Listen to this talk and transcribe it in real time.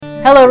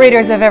Hello,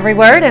 readers of Every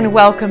Word, and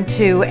welcome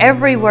to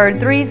Every Word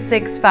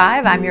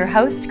 365. I'm your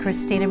host,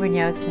 Christina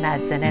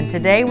Munoz-Madsen, and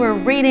today we're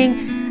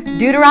reading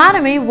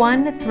Deuteronomy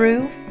 1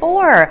 through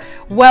 4.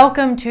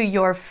 Welcome to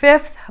your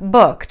fifth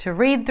book to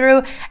read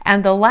through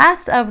and the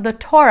last of the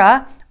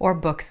Torah, or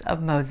books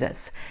of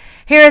Moses.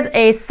 Here's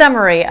a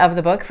summary of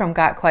the book from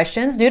Got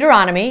Questions.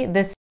 Deuteronomy,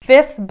 this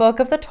fifth book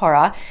of the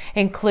Torah,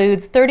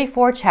 includes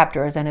 34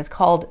 chapters and is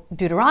called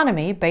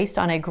Deuteronomy based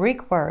on a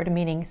Greek word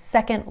meaning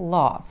second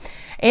law.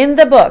 In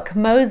the book,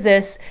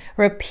 Moses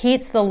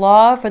repeats the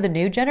law for the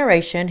new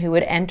generation who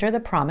would enter the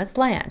promised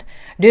land.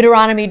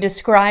 Deuteronomy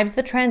describes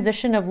the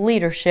transition of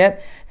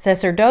leadership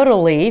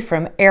sacerdotally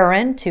from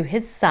Aaron to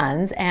his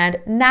sons and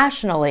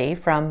nationally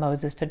from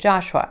Moses to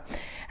Joshua.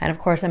 And of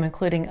course, I'm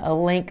including a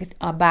link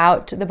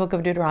about the book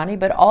of Deuteronomy,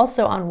 but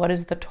also on what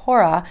is the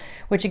Torah,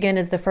 which again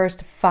is the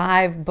first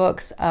 5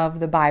 books of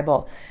the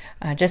Bible.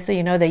 Just so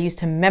you know, they used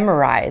to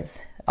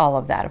memorize all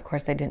of that. Of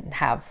course, they didn't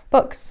have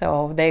books,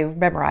 so they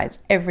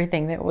memorized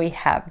everything that we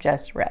have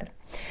just read.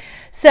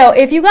 So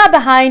if you got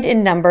behind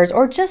in numbers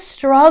or just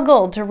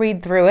struggled to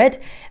read through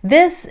it,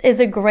 this is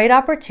a great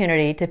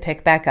opportunity to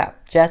pick back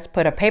up. Just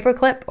put a paper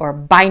clip or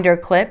binder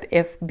clip,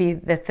 if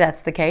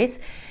that's the case,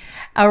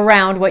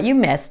 around what you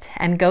missed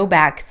and go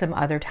back some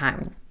other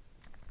time.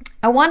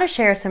 I want to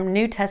share some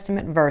New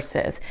Testament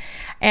verses,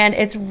 and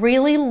it's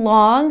really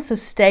long, so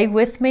stay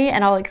with me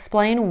and I'll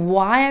explain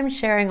why I'm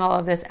sharing all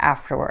of this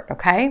afterward,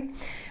 okay?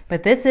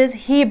 But this is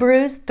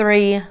Hebrews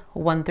 3,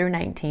 1 through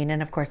 19,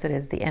 and of course it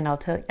is the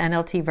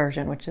NLT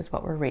version, which is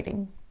what we're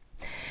reading.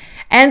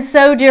 And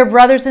so, dear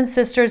brothers and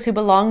sisters who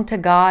belong to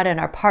God and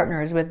are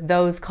partners with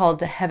those called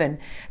to heaven,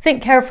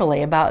 think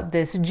carefully about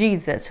this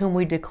Jesus, whom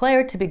we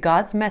declare to be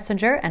God's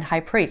messenger and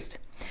high priest.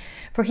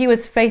 For he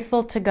was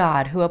faithful to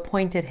God who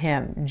appointed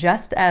him,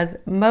 just as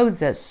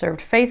Moses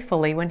served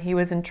faithfully when he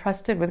was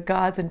entrusted with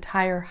God's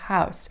entire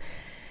house.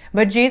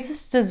 But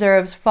Jesus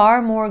deserves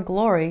far more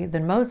glory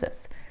than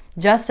Moses,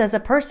 just as a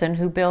person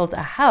who builds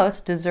a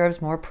house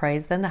deserves more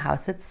praise than the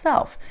house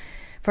itself.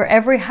 For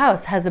every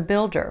house has a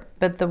builder,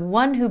 but the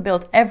one who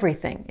built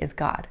everything is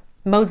God.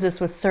 Moses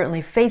was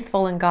certainly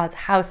faithful in God's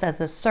house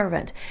as a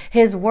servant.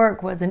 His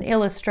work was an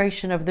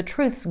illustration of the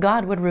truths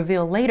God would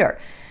reveal later.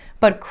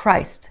 But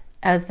Christ,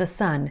 as the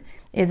Son,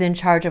 is in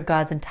charge of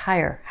God's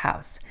entire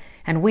house.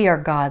 And we are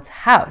God's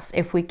house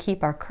if we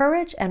keep our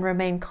courage and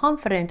remain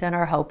confident in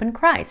our hope in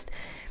Christ.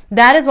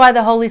 That is why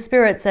the Holy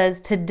Spirit says,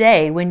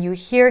 today, when you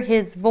hear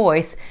his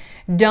voice,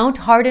 don't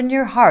harden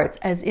your hearts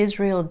as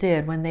Israel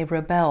did when they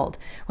rebelled,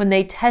 when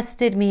they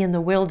tested me in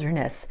the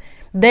wilderness.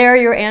 There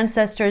your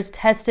ancestors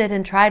tested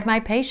and tried my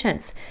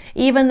patience,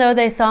 even though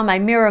they saw my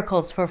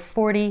miracles for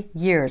 40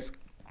 years.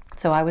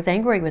 So I was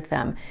angry with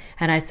them,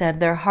 and I said,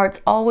 their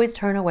hearts always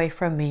turn away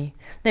from me.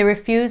 They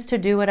refuse to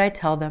do what I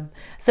tell them.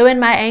 So in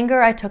my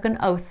anger I took an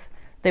oath.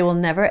 They will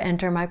never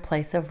enter my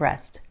place of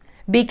rest.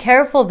 Be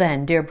careful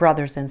then, dear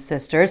brothers and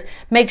sisters.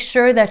 Make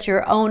sure that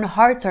your own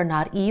hearts are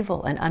not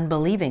evil and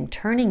unbelieving,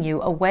 turning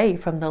you away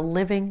from the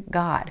living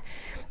God.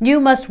 You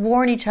must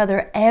warn each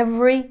other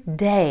every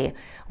day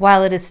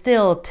while it is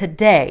still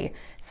today,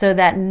 so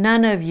that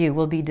none of you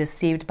will be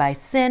deceived by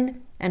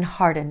sin and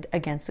hardened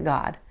against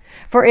God.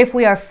 For if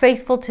we are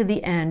faithful to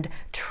the end,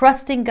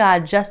 trusting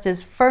God just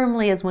as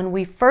firmly as when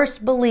we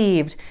first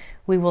believed,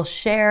 we will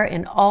share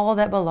in all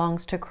that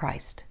belongs to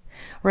Christ.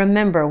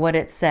 Remember what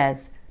it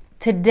says.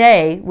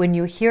 Today, when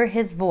you hear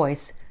his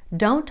voice,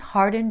 don't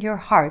harden your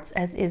hearts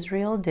as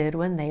Israel did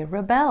when they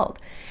rebelled.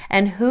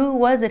 And who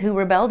was it who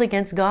rebelled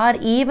against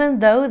God even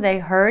though they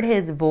heard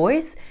his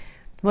voice?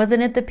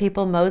 Wasn't it the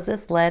people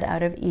Moses led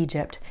out of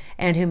Egypt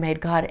and who made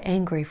God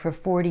angry for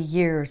 40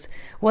 years?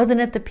 Wasn't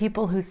it the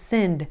people who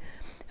sinned,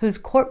 whose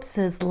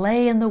corpses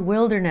lay in the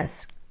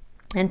wilderness,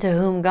 and to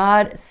whom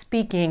God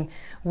speaking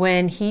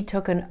when he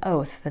took an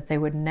oath that they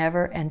would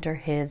never enter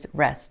his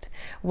rest?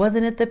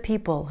 Wasn't it the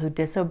people who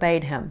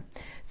disobeyed him?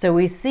 So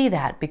we see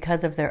that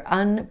because of their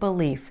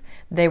unbelief,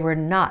 they were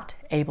not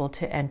able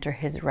to enter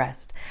his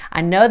rest.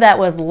 I know that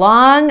was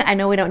long. I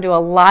know we don't do a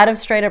lot of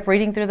straight up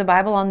reading through the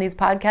Bible on these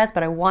podcasts,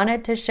 but I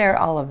wanted to share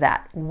all of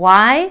that.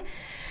 Why?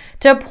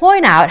 To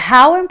point out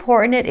how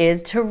important it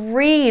is to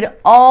read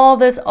all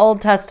this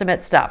Old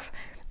Testament stuff.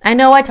 I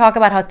know I talk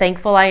about how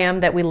thankful I am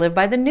that we live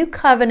by the new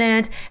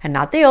covenant and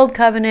not the old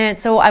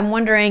covenant. So I'm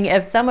wondering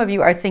if some of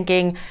you are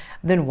thinking,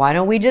 then why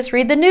don't we just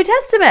read the New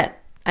Testament?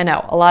 I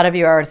know a lot of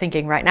you are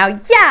thinking right now,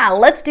 yeah,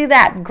 let's do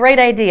that. Great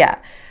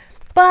idea.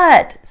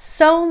 But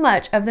so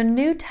much of the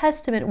New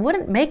Testament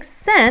wouldn't make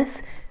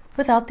sense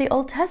without the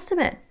Old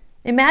Testament.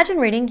 Imagine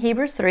reading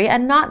Hebrews 3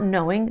 and not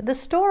knowing the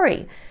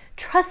story.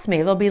 Trust me,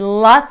 there'll be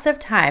lots of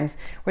times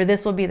where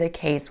this will be the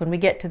case when we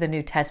get to the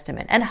New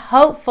Testament. And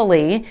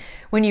hopefully,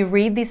 when you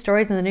read these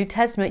stories in the New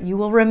Testament, you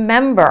will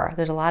remember.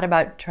 There's a lot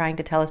about trying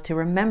to tell us to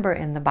remember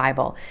in the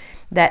Bible.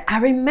 That I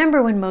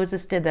remember when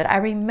Moses did that. I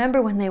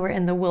remember when they were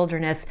in the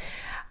wilderness.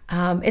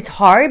 It's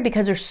hard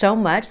because there's so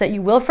much that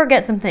you will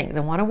forget some things.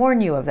 I want to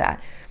warn you of that.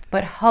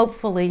 But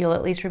hopefully you'll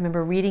at least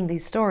remember reading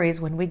these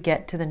stories when we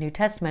get to the New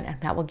Testament, and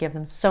that will give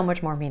them so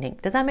much more meaning.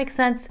 Does that make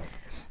sense?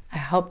 I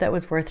hope that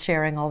was worth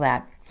sharing all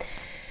that.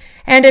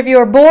 And if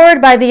you're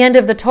bored by the end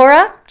of the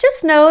Torah,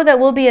 just know that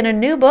we'll be in a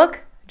new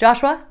book,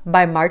 Joshua,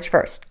 by March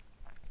 1st.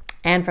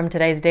 And from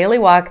today's daily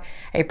walk,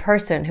 a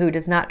person who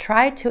does not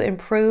try to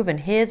improve in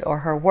his or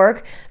her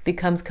work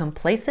becomes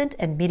complacent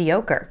and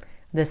mediocre.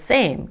 The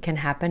same can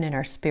happen in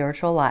our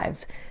spiritual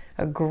lives.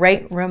 A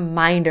great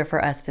reminder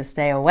for us to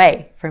stay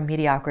away from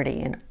mediocrity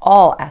in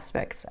all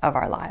aspects of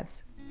our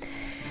lives.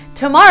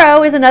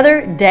 Tomorrow is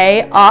another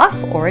day off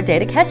or a day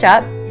to catch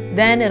up.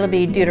 Then it'll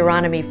be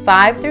Deuteronomy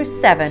 5 through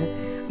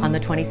 7 on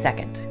the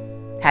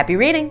 22nd. Happy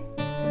reading!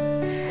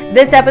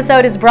 This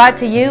episode is brought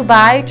to you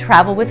by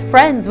Travel with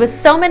Friends. With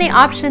so many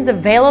options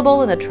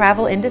available in the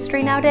travel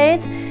industry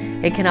nowadays,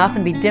 it can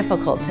often be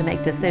difficult to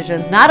make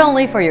decisions not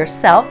only for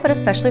yourself, but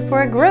especially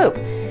for a group.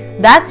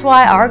 That's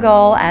why our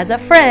goal as a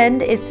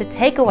friend is to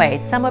take away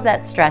some of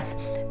that stress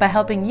by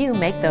helping you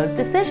make those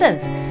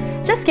decisions.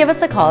 Just give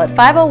us a call at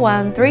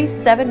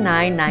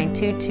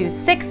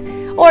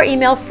 501-379-9226 or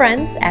email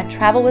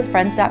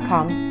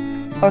friends@travelwithfriends.com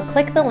or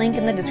click the link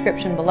in the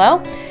description below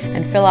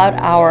and fill out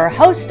our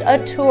Host a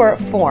Tour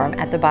form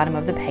at the bottom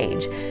of the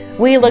page.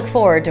 We look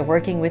forward to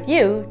working with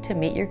you to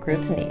meet your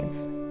group's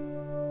needs.